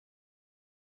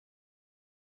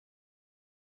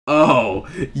Oh,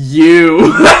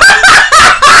 you.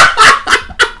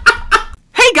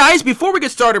 Hey guys, before we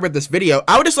get started with this video,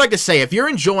 I would just like to say if you're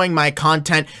enjoying my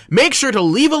content, make sure to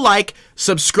leave a like,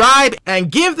 subscribe,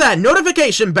 and give that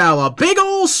notification bell a big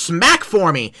ol' smack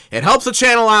for me. It helps the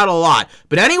channel out a lot.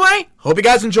 But anyway, hope you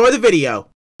guys enjoy the video.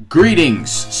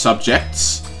 Greetings,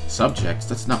 subjects. Subjects?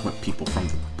 That's not what people from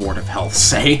the Board of Health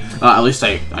say. At least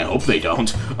I hope they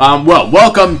don't. Well,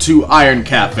 welcome to Iron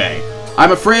Cafe.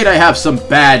 I'm afraid I have some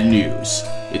bad news.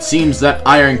 It seems that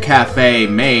Iron Cafe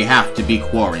may have to be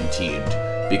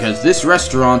quarantined, because this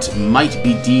restaurant might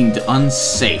be deemed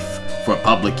unsafe for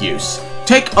public use.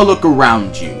 Take a look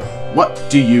around you. What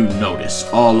do you notice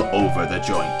all over the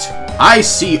joint? I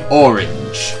see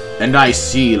orange, and I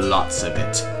see lots of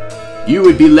it. You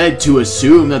would be led to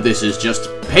assume that this is just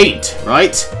paint,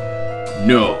 right?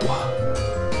 No.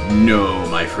 No,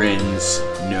 my friends,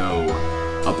 no.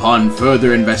 Upon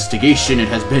further investigation, it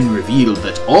has been revealed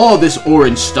that all this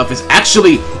orange stuff is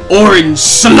actually orange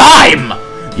slime!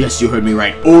 Yes, you heard me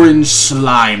right. Orange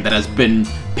slime that has been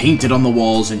painted on the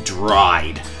walls and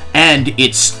dried. And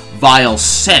its vile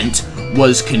scent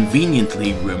was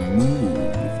conveniently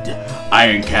removed.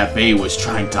 Iron Cafe was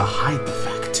trying to hide the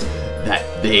fact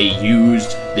that they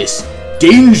used this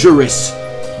dangerous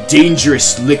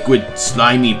liquid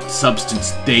slimy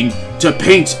substance thing to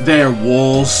paint their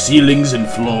walls, ceilings, and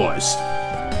floors.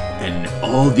 And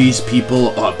all these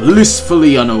people are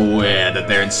blissfully unaware that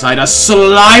they're inside a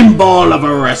slime ball of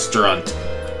a restaurant.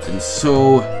 And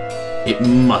so, it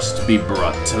must be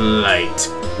brought to light.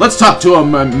 Let's talk to a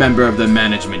member of the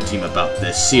management team about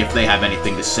this, see if they have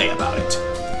anything to say about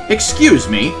it. Excuse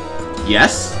me?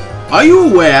 Yes? Are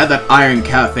you aware that Iron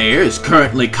Cafe is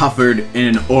currently covered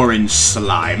in an orange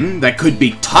slime that could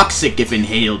be toxic if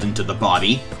inhaled into the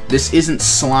body? This isn't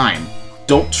slime.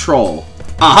 Don't troll.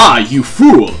 Aha, you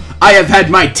fool! I have had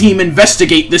my team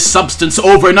investigate this substance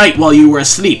overnight while you were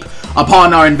asleep.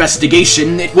 Upon our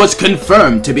investigation, it was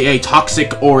confirmed to be a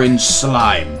toxic orange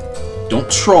slime. Don't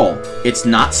troll. It's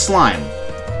not slime.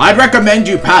 I'd recommend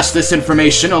you pass this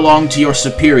information along to your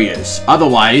superiors.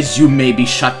 Otherwise, you may be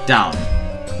shut down.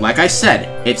 Like I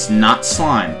said, it's not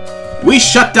slime. We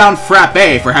shut down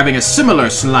Frappe for having a similar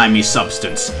slimy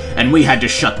substance, and we had to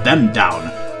shut them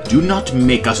down. Do not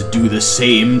make us do the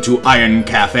same to Iron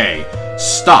Cafe.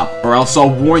 Stop, or else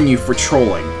I'll warn you for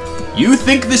trolling. You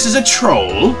think this is a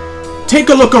troll? Take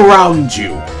a look around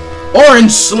you.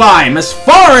 Orange slime as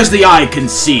far as the eye can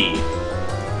see.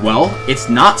 Well, it's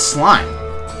not slime.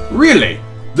 Really?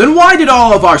 Then why did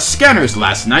all of our scanners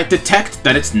last night detect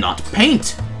that it's not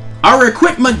paint? Our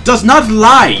equipment does not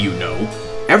lie, you know.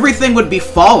 Everything would be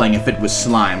falling if it was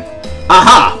slime.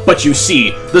 Aha! But you see,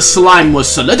 the slime was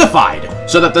solidified,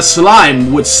 so that the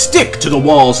slime would stick to the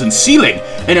walls and ceiling,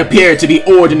 and appear to be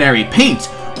ordinary paint,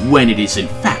 when it is in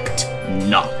fact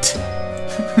not.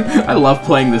 I love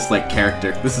playing this, like,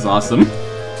 character. This is awesome.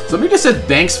 Somebody just said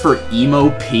thanks for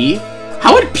emo P?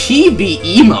 How would P be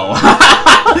emo?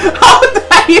 How would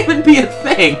that even be a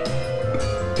thing?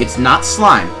 It's not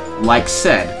slime, like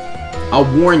said. I'll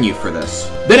warn you for this.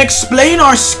 Then explain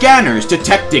our scanners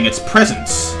detecting its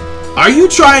presence. Are you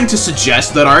trying to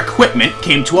suggest that our equipment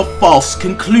came to a false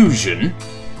conclusion?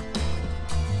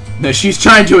 No, she's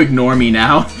trying to ignore me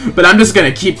now, but I'm just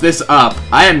gonna keep this up.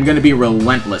 I am gonna be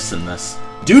relentless in this.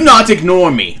 Do not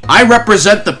ignore me. I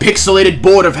represent the Pixelated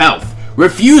Board of Health.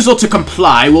 Refusal to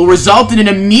comply will result in an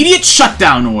immediate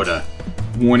shutdown order.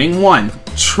 Warning 1.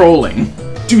 Trolling.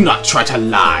 Do not try to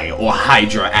lie or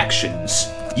hide your actions.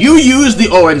 You use the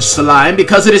orange slime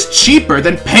because it is cheaper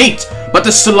than paint, but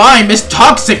the slime is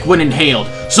toxic when inhaled,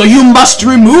 so you must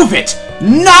remove it,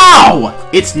 now!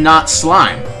 It's not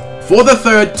slime. For the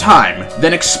third time,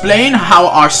 then explain how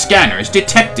our scanners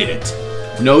detected it.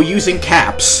 No using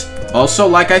caps. Also,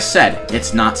 like I said,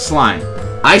 it's not slime.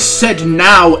 I said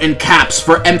now in caps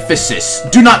for emphasis.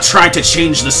 Do not try to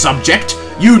change the subject.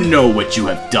 You know what you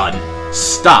have done.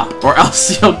 Stop, or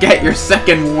else you'll get your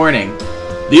second warning.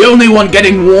 The only one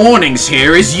getting warnings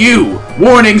here is you!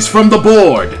 Warnings from the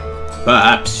board!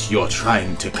 Perhaps you're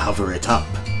trying to cover it up.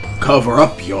 Cover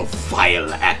up your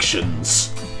vile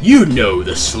actions. You know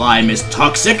the slime is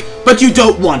toxic, but you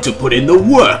don't want to put in the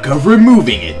work of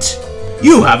removing it.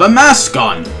 You have a mask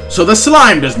on, so the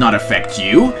slime does not affect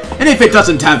you, and if it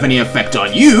doesn't have any effect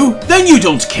on you, then you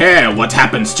don't care what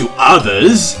happens to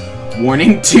others.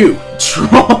 Warning 2.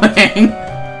 Trolling.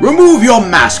 Remove your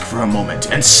mask for a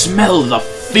moment and smell the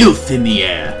filth in the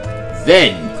air.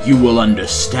 Then you will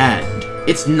understand.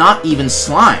 It's not even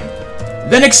slime.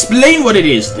 Then explain what it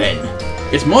is then.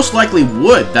 It's most likely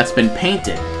wood that's been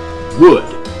painted. Wood.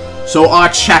 So our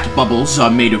chat bubbles are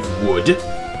made of wood.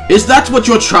 Is that what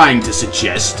you're trying to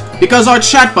suggest? Because our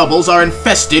chat bubbles are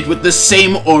infested with the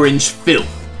same orange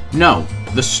filth. No,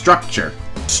 the structure.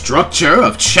 Structure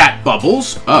of chat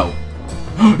bubbles? Oh.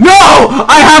 No!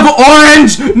 I have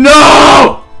orange!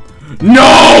 No!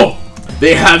 No!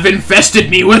 They have infested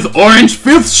me with orange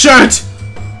filth shirt!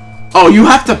 Oh, you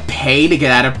have to pay to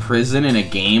get out of prison in a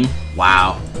game?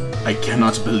 Wow. I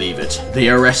cannot believe it. They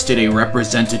arrested a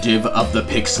representative of the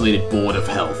Pixelated Board of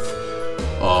Health.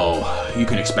 Oh, you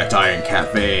can expect Iron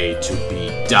Cafe to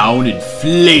be down in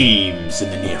flames in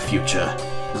the near future.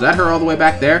 Is that her all the way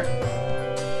back there?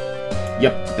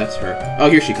 Yep, that's her.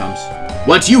 Oh, here she comes.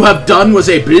 What you have done was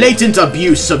a blatant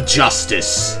abuse of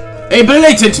justice. A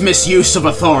blatant misuse of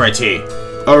authority.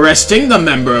 Arresting the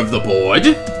member of the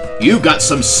board? You got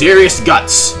some serious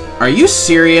guts. Are you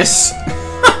serious?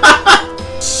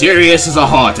 Serious as a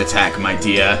heart attack, my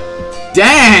dear.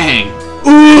 Dang!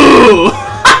 Ooh!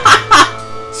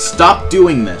 Stop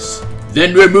doing this.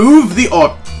 Then remove the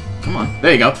Come on,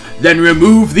 there you go. Then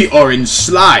remove the orange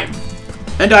slime.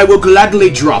 And I will gladly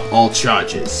drop all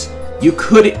charges. You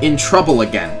could in trouble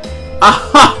again.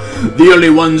 Aha! The only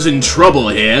ones in trouble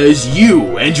here is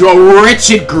you and your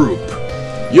wretched group.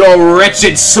 Your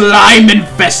wretched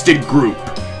slime-infested group.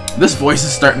 This voice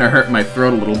is starting to hurt my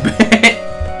throat a little bit.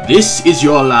 This is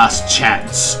your last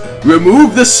chance.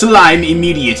 Remove the slime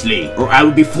immediately, or I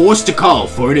will be forced to call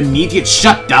for an immediate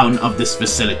shutdown of this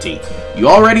facility. You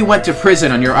already went to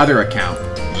prison on your other account.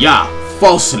 Yeah,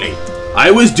 falsely. I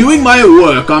was doing my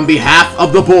work on behalf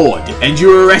of the board, and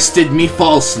you arrested me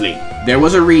falsely. There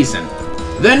was a reason.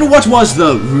 Then what was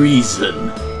the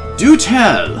reason? Do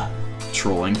tell.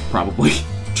 Trolling, probably.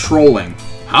 Trolling.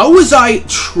 How was I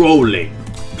trolling?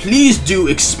 Please do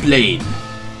explain.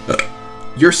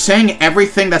 You're saying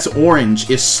everything that's orange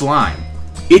is slime.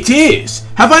 It is.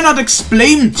 Have I not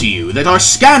explained to you that our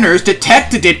scanners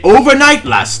detected it overnight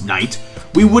last night?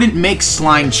 We wouldn't make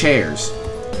slime chairs.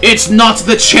 It's not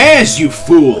the chairs, you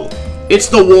fool. It's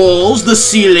the walls, the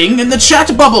ceiling, and the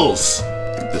chat bubbles.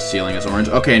 The ceiling is orange.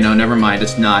 Okay, no, never mind.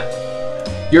 It's not.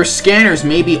 Your scanners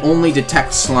maybe only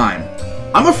detect slime.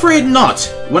 I'm afraid not.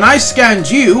 When I scanned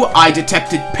you, I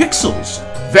detected pixels.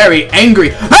 Very angry.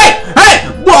 Hey! Hey!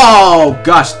 Whoa!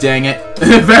 Gosh dang it.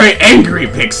 Very angry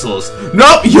pixels.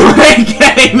 Nope, you ain't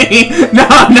getting me. No,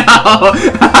 no.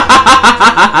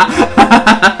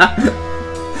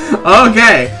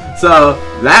 Okay, so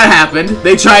that happened.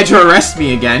 They tried to arrest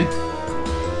me again.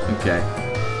 Okay.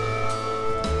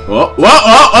 Whoa, whoa,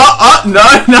 oh, oh, oh, no,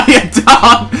 no, you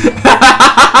don't.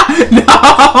 No,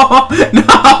 no,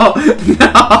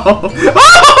 no.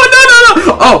 Oh, no, no,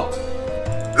 no. Oh.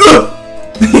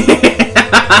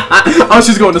 Oh,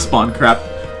 she's going to spawn. Crap.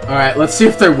 Alright, let's see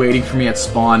if they're waiting for me at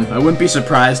spawn. I wouldn't be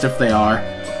surprised if they are.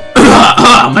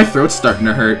 My throat's starting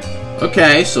to hurt.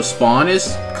 Okay, so spawn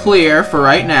is clear for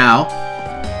right now.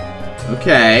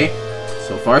 Okay.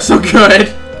 So far, so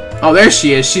good. Oh, there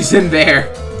she is. She's in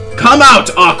there. Come out,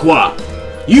 Aqua!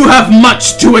 You have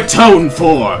much to atone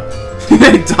for!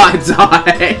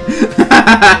 Die.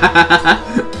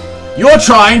 You're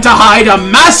trying to hide a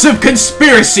massive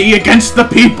conspiracy against the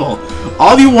people!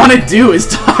 All you want to do is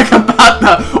talk about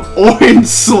the orange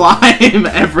slime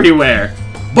everywhere.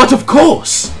 But of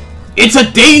course, it's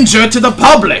a danger to the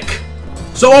public!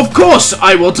 So of course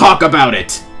I will talk about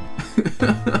it!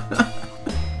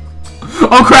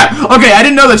 Oh crap! Okay, I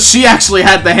didn't know that she actually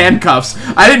had the handcuffs.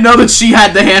 I didn't know that she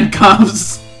had the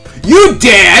handcuffs. You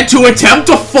dare to attempt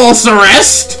a false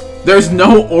arrest? There's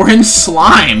no orange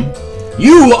slime.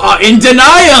 You are in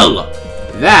denial!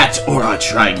 That or are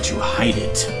trying to hide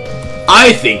it.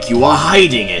 I think you are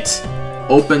hiding it.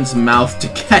 Opens mouth to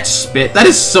catch spit. That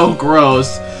is so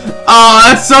gross. Oh,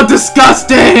 that's so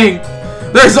disgusting!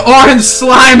 There's orange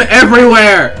slime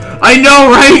everywhere! I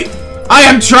know, right? I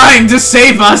am trying to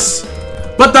save us!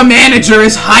 But the manager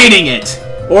is hiding it!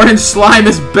 Orange slime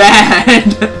is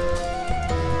bad!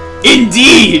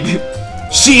 Indeed!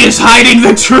 She is hiding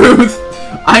the truth!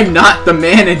 I'm not the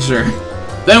manager.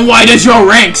 Then why does your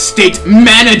rank state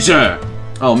manager?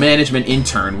 Oh, management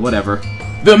intern, whatever.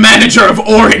 The manager of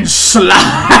orange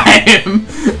slime!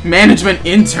 Management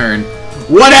intern.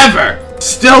 Whatever!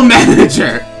 Still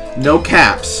manager! No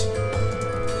caps.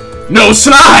 No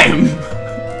slime!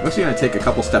 I'm actually gonna take a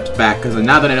couple steps back, because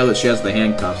now that I know that she has the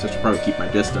handcuffs, I should probably keep my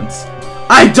distance.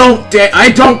 I don't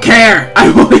care!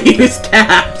 I will use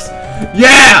caps!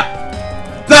 Yeah!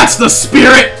 That's the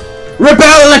spirit!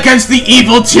 Rebel against the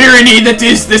evil tyranny that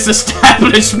is this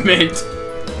establishment!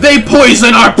 They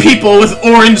poison our people with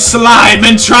orange slime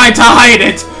and try to hide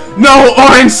it! No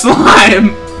orange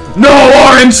slime! No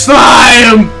orange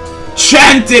slime!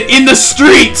 Chant it in the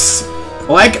streets!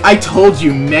 Like I told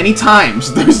you many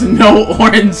times, there's no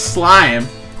orange slime.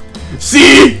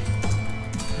 See?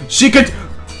 She could...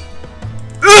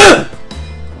 Ugh!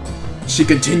 She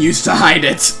continues to hide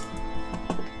it.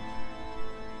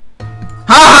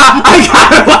 Ha! I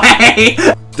got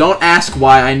away! Don't ask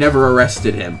why I never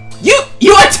arrested him.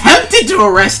 You attempted to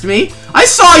arrest me! I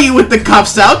saw you with the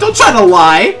cuffs out, don't try to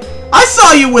lie! I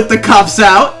saw you with the cuffs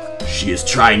out! She is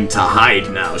trying to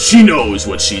hide now. She knows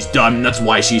what she's done, that's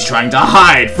why she's trying to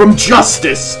hide from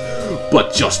justice!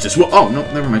 But justice will- oh, no,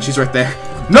 never mind, she's right there.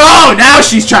 No! Now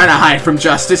she's trying to hide from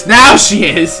justice! Now she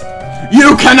is!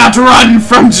 You cannot run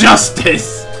from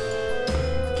justice!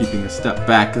 Keeping a step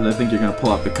back, because I think you're gonna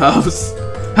pull out the cuffs.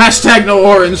 Hashtag no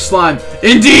orange slime!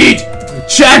 Indeed!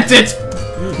 Chant it!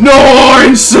 No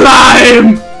orange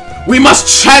slime! We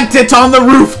must chant it on the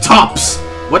rooftops!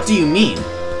 What do you mean?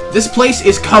 This place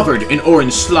is covered in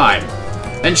orange slime,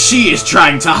 and she is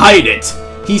trying to hide it.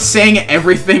 He's saying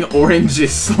everything orange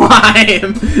is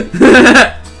slime.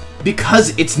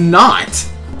 Because it's not.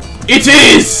 It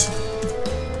is!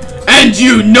 And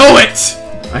you know it!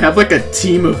 I have like a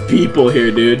team of people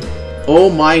here, dude. Oh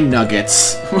my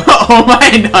nuggets. Oh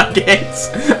my nuggets.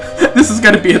 This is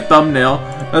gonna be a thumbnail.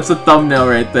 That's a thumbnail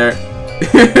right there.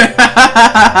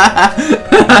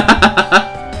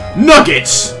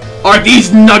 Nuggets! Are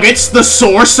these nuggets the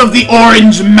source of the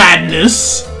orange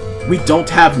madness? We don't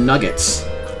have nuggets.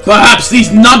 Perhaps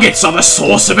these nuggets are the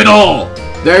source of it all.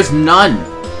 There's none.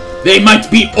 They might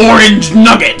be orange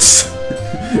nuggets.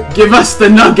 Give us the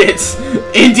nuggets.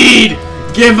 Indeed.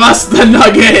 Give us the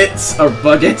nuggets! Or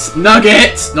buggets?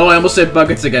 Nuggets! No, I almost said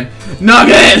buggets again.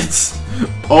 Nuggets!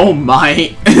 Oh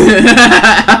my.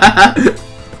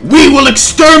 We will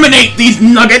exterminate these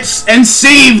nuggets and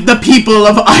save the people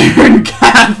of Iron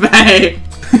Cafe!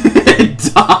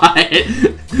 Die!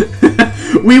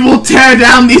 We will tear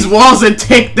down these walls and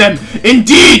take them!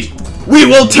 Indeed! We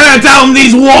will tear down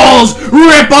these walls!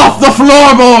 Rip off the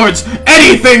floorboards!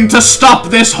 Anything to stop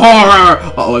this horror!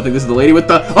 Uh-oh, I think this is the lady with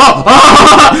the... Oh!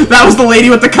 Oh! That was the lady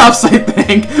with the cuffs, I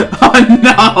think! Oh,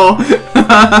 no!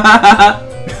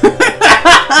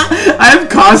 I've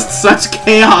caused such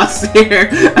chaos here!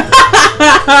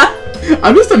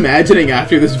 I'm just imagining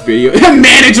after this video...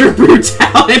 Manager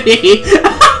brutality!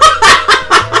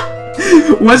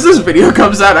 Once this video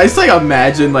comes out, I just like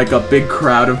imagine like a big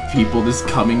crowd of people just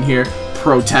coming here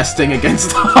protesting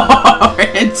against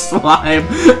orange slime.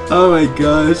 Oh my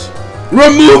gosh.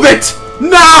 Remove it!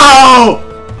 Now!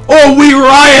 Or we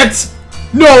riot!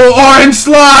 No orange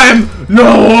slime!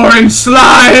 No orange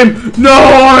slime!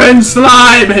 No orange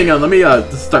slime! Hang on, let me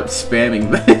start spamming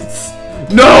this.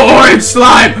 No orange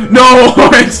slime! No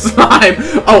orange slime!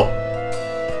 Oh!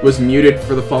 Was muted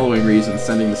for the following reason,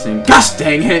 sending the same- Gosh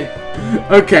dang it!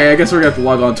 Okay, I guess we're gonna have to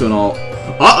log on to an all.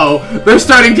 Uh-oh! They're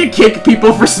starting to kick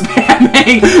people for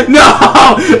spamming!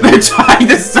 No! They're trying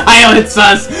to silence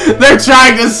us! They're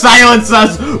trying to silence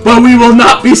us! But we will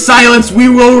not be silenced! We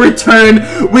will return!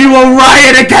 We will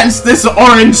riot against this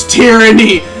orange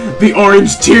tyranny! The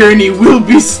orange tyranny will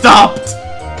be stopped!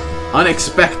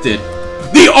 Unexpected.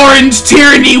 The orange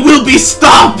tyranny will be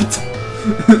stopped!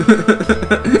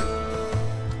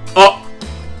 Oh!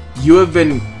 You have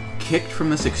been kicked from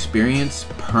this experience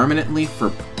permanently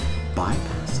for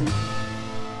bypassing?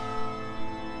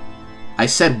 I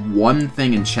said one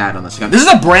thing in chat on this account. This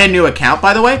is a brand new account,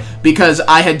 by the way, because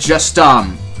I had just,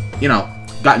 you know,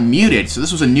 gotten muted, so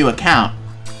this was a new account,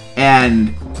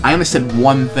 and I only said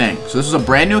one thing. So this was a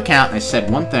brand new account, and I said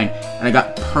one thing, and I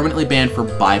got permanently banned for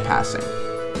bypassing.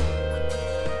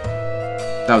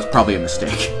 That was probably a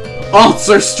mistake. Alts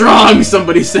are strong,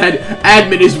 somebody said.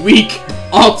 Admin is weak.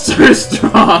 Alts are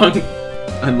strong.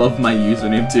 I love my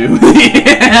username too.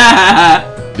 Yeah.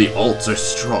 The alts are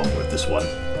strong with this one.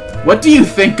 What do you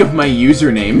think of my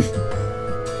username?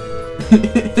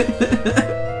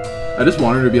 I just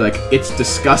want her to be like, it's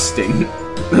disgusting.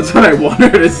 That's what I want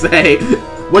her to say.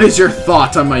 What is your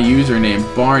thought on my username,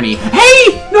 Barney?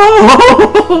 Hey!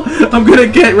 No! I'm gonna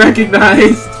get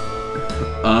recognized.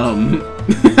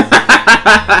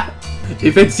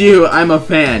 If it's you, I'm a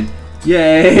fan.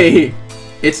 Yay!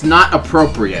 It's not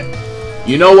appropriate.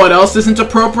 You know what else isn't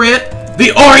appropriate?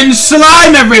 The orange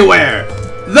slime everywhere!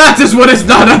 That is what is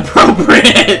not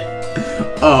appropriate!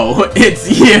 Oh, it's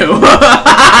you!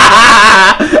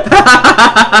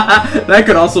 That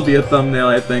could also be a thumbnail,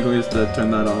 I think. Let me just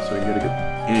turn that off so we can get a good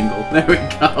angle. There we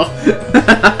go.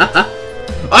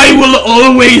 I will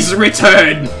always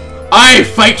return! I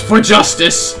fight for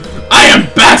justice! I am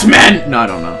Batman! No, I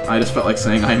don't know. I just felt like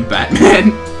saying I am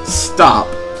Batman. Stop.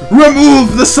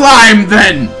 Remove the slime,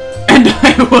 then! And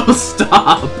I will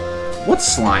stop. What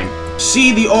slime?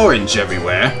 See the orange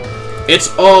everywhere? It's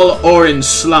all orange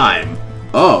slime.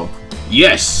 Oh.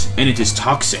 Yes, and it is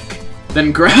toxic.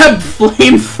 Then grab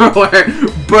flamethrower,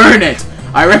 burn it.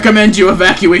 I recommend you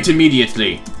evacuate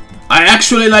immediately. I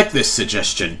actually like this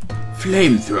suggestion.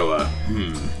 Flamethrower,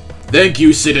 Thank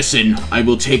you, citizen. I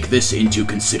will take this into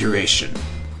consideration.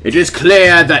 It is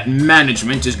clear that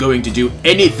management is going to do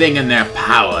anything in their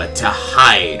power to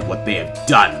hide what they have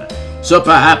done. So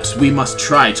perhaps we must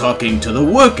try talking to the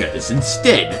workers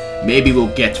instead. Maybe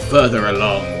we'll get further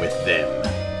along with them.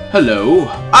 Hello,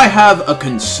 I have a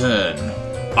concern.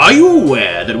 Are you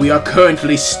aware that we are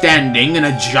currently standing in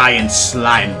a giant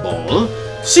slime ball?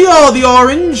 See all the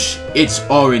orange? It's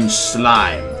orange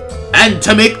slime. And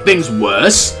to make things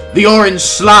worse, the orange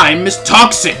slime is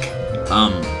toxic.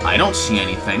 I don't see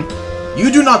anything.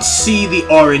 You do not see the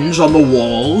orange on the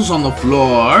walls, on the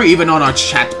floor, even on our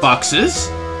chat boxes?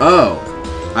 Oh,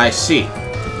 I see.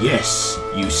 Yes,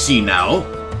 you see now.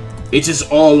 It is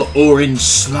all orange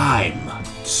slime.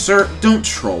 Sir, don't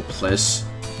troll, please.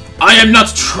 I am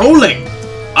not trolling!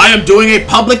 I am doing a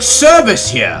public service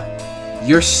here!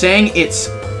 You're saying it's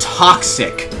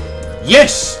toxic?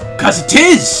 Yes, 'cause it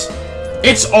is!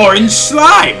 It's orange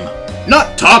slime!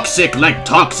 Not toxic like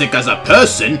toxic as a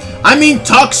person, I mean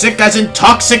toxic as in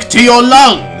toxic to your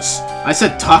lungs! I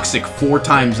said toxic 4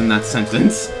 times in that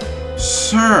sentence.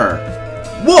 Sir.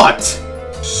 What?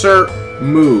 Sir,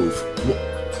 move.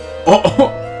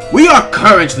 We are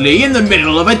currently in the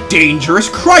middle of a dangerous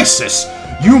crisis!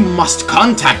 You must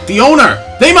contact the owner!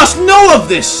 They must know of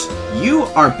this! You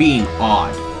are being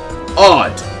odd.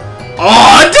 Odd.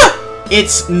 Odd?!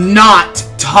 It's not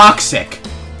toxic.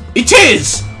 It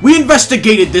is! We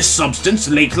investigated this substance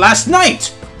late last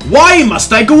night. Why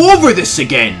must I go over this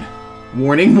again?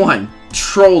 Warning 1.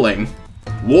 Trolling.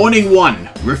 Warning 1.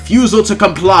 Refusal to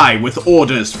comply with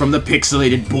orders from the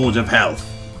Pixelated Board of Health.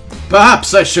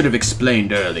 Perhaps I should have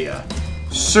explained earlier.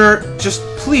 Sir, just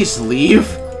please leave.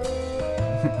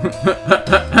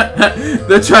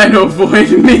 They're trying to avoid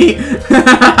me.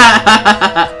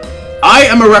 I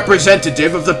am a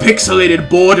representative of the Pixelated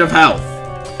Board of Health,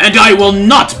 and I will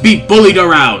not be bullied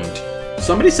around.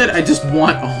 Somebody said I just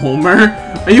want a Homer.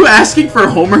 Are you asking for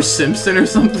Homer Simpson or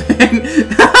something?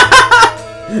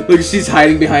 Look, she's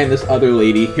hiding behind this other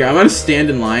lady. Here, I'm gonna stand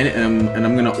in line and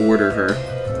I'm gonna order her.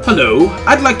 Hello,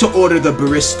 I'd like to order the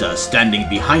barista standing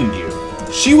behind you.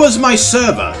 She was my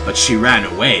server, but she ran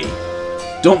away.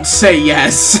 Don't say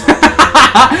yes.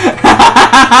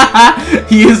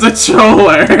 He is a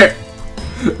troller.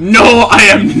 No, I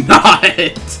am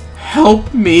not.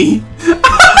 Help me.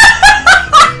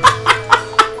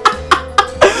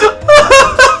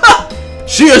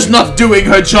 She is not doing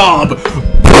her job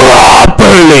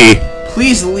properly.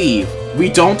 Please leave. We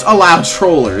don't allow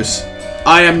trollers.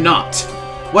 I am not.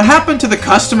 What happened to the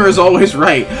customer is always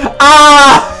right?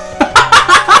 Ah!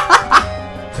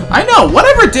 I know,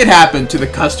 whatever did happen to the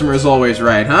customer is always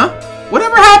right, huh?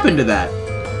 Whatever happened to that?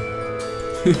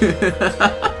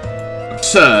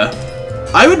 Sir,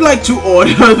 I would like to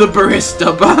order the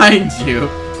barista behind you.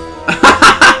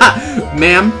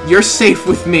 Ma'am, you're safe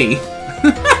with me.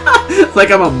 It's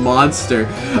like I'm a monster.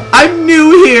 I'm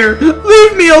new here.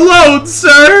 Leave me alone,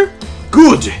 sir.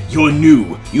 Good, you're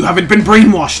new. You haven't been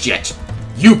brainwashed yet.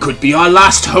 You could be our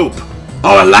last hope.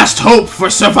 Our last hope for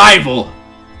survival.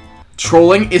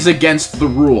 Trolling is against the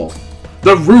rule.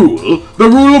 The rule? The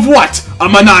rule of what? A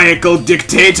maniacal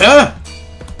dictator?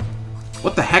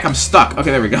 What the heck? I'm stuck.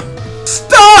 Okay, there we go.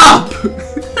 Stop!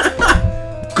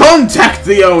 Contact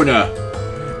the owner!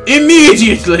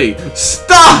 Immediately!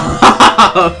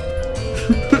 Stop!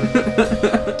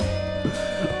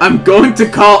 I'm going to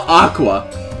call Aqua.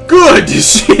 Good!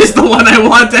 She's the one I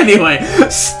want anyway!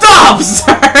 Stop,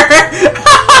 sir!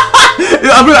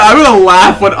 I'm gonna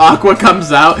laugh when Aqua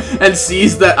comes out and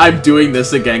sees that I'm doing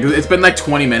this again, because it's been like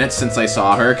 20 minutes since I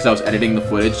saw her, because I was editing the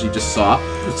footage you just saw.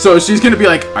 So she's gonna be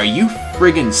like, are you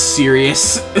friggin'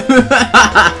 serious?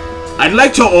 I'd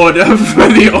like to order for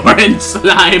the orange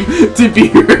slime to be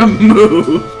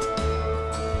removed.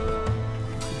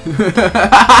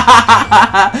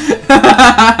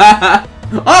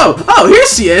 Oh, here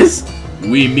she is!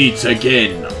 We meet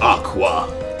again,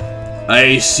 Aqua.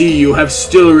 I see you have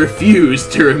still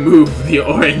refused to remove the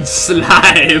orange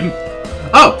slime.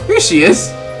 Oh, here she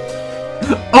is.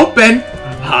 Open.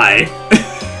 Hi.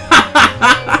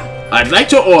 I'd like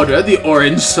to order the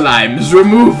orange slime's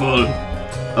removal.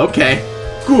 Okay,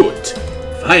 good.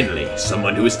 Finally,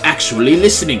 someone who is actually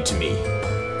listening to me.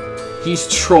 He's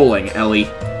trolling, Ellie.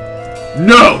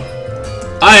 No!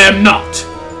 I am not!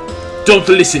 Don't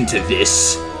listen to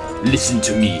this. Listen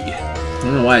to me. I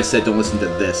don't know why I said don't listen to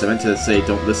this. I meant to say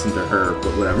don't listen to her,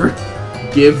 but whatever.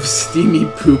 Give steamy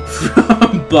poop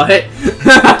from butt.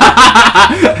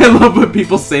 I love when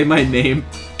people say my name.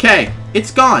 Okay,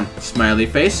 it's gone. Smiley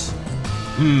face.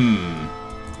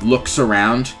 Looks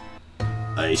around.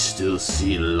 I still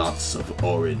see lots of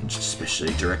orange,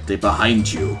 especially directly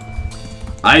behind you.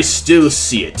 I still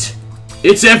see it.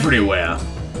 It's everywhere.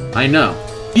 I know.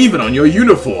 Even on your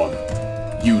uniform.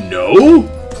 You know?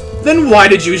 Then why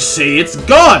did you say it's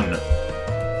gone?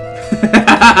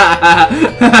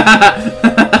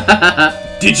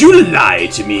 Did you lie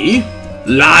to me?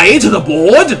 Lie to the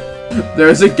board?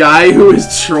 There's a guy who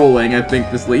is trolling, I think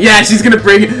this league. Yeah, she's gonna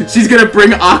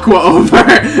bring Aqua over.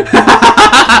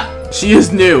 She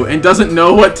is new and doesn't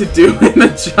know what to do in the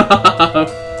job.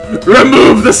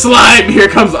 Remove the slime! Here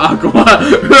comes Aqua.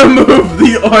 Remove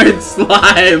the orange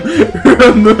slime.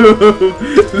 Remove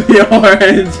the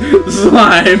orange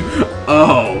slime.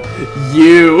 Oh,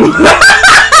 you.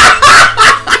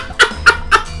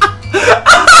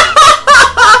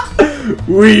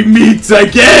 We meet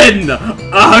again,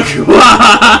 Aqua!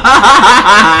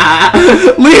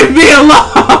 Leave me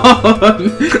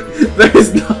alone!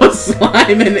 There's no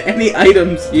slime in any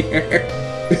items here.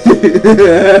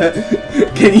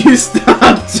 Can you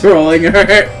stop trolling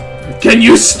her? Can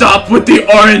you stop with the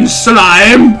orange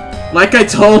slime? Like I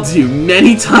told you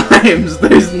many times,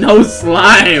 there's no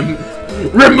slime.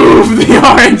 Remove the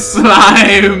orange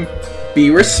slime! Be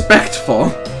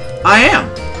respectful. I am.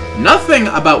 Nothing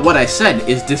about what I said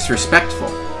is disrespectful.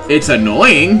 It's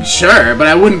annoying, sure, but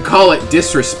I wouldn't call it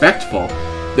disrespectful.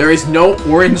 There is no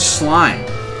orange slime.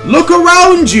 Look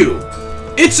around you!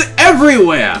 It's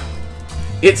everywhere!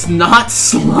 It's not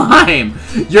slime!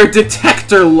 Your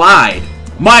detector lied!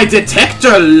 My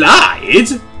detector lied?!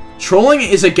 Trolling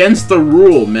is against the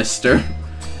rule, mister.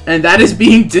 And that is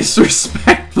being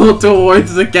disrespectful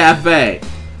towards the cafe.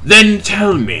 Then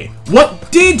tell me,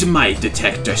 what did my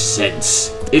detector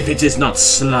sense? If it is not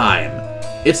slime.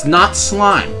 It's not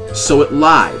slime, so it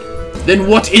lied. Then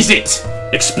what is it?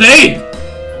 Explain!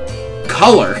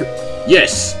 Color.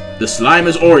 Yes, the slime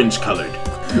is orange colored.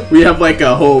 We have like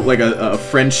a whole, a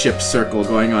friendship circle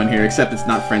going on here, except it's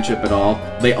not friendship at all.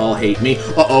 They all hate me.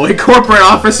 Uh-oh, a corporate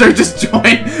officer just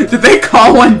joined. Did they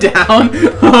call one down?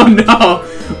 Oh no.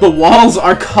 The walls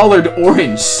are colored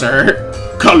orange,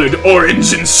 sir. Colored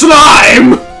orange and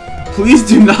slime! Please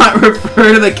do not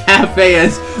refer to the cafe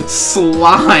as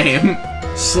slime.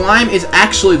 Slime is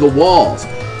actually the walls.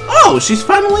 Oh, she's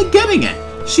finally getting it.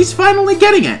 She's finally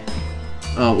getting it.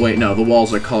 Oh, wait, no, the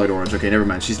walls are colored orange. Okay, never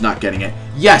mind. She's not getting it.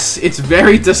 Yes, it's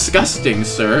very disgusting,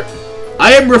 sir.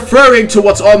 I am referring to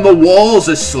what's on the walls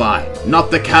as slime, not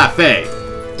the cafe.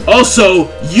 Also,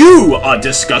 you are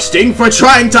disgusting for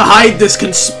trying to hide this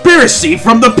conspiracy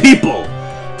from the people.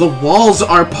 The walls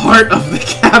are part of the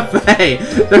cafe.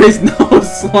 There is no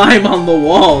slime on the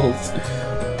walls.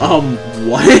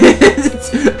 What?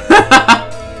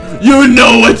 You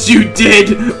know what you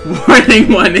did!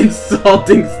 Warning one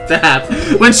insulting staff.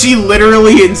 When she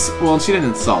literally well, she didn't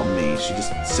insult me. She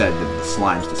just said that the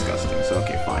slime's disgusting. So,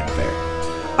 okay, fine, fair.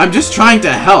 I'm just trying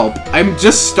to help. I'm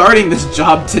just starting this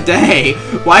job today.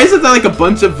 Why is it that, like, a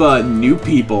bunch of, new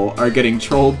people are getting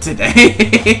trolled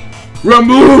today?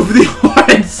 Remove the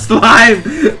orange slime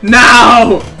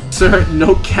now! Sir,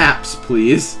 no caps,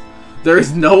 please. There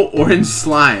is no orange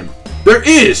slime. There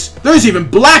is! There's even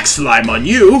black slime on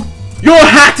you! Your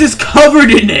hat is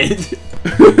covered in it!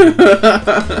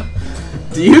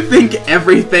 Do you think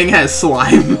everything has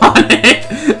slime on it?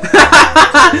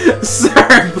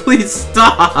 Sir, please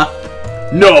stop!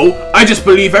 No, I just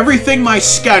believe everything my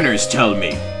scanners tell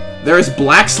me. There is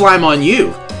black slime on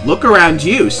you. Look around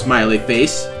you, smiley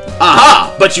face.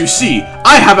 Aha! But you see,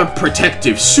 I have a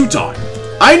protective suit on.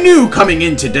 I knew coming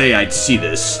in today I'd see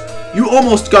this. You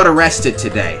almost got arrested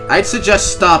today. I'd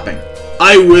suggest stopping.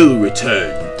 I will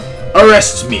return.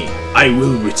 Arrest me. I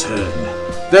will return.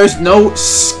 There's no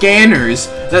scanners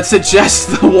that suggest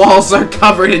the walls are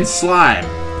covered in slime.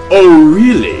 Oh,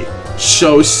 really?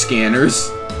 Show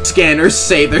scanners. Scanners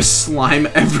say there's slime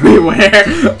everywhere.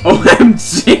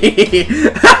 OMG.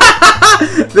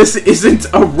 This isn't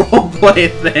a roleplay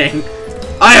thing.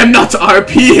 I am not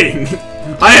RPing.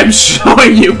 I am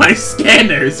showing you my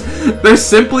scanners. There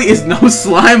simply is no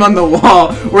slime on the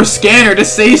wall or scanner to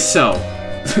say so.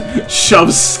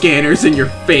 Shove scanners in your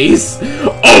face.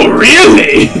 Oh,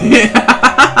 really?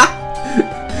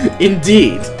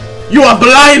 Indeed. You are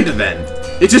blind then.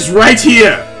 It is right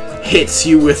here. Hits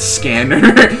you with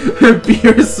scanner. Be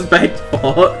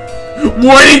respectful.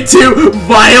 Warning to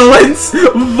violence.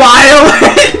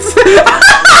 Violence.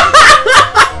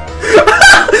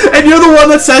 And you're the one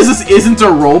that says this isn't a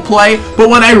roleplay, but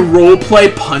when I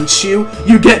roleplay punch you,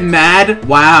 you get mad?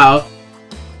 Wow.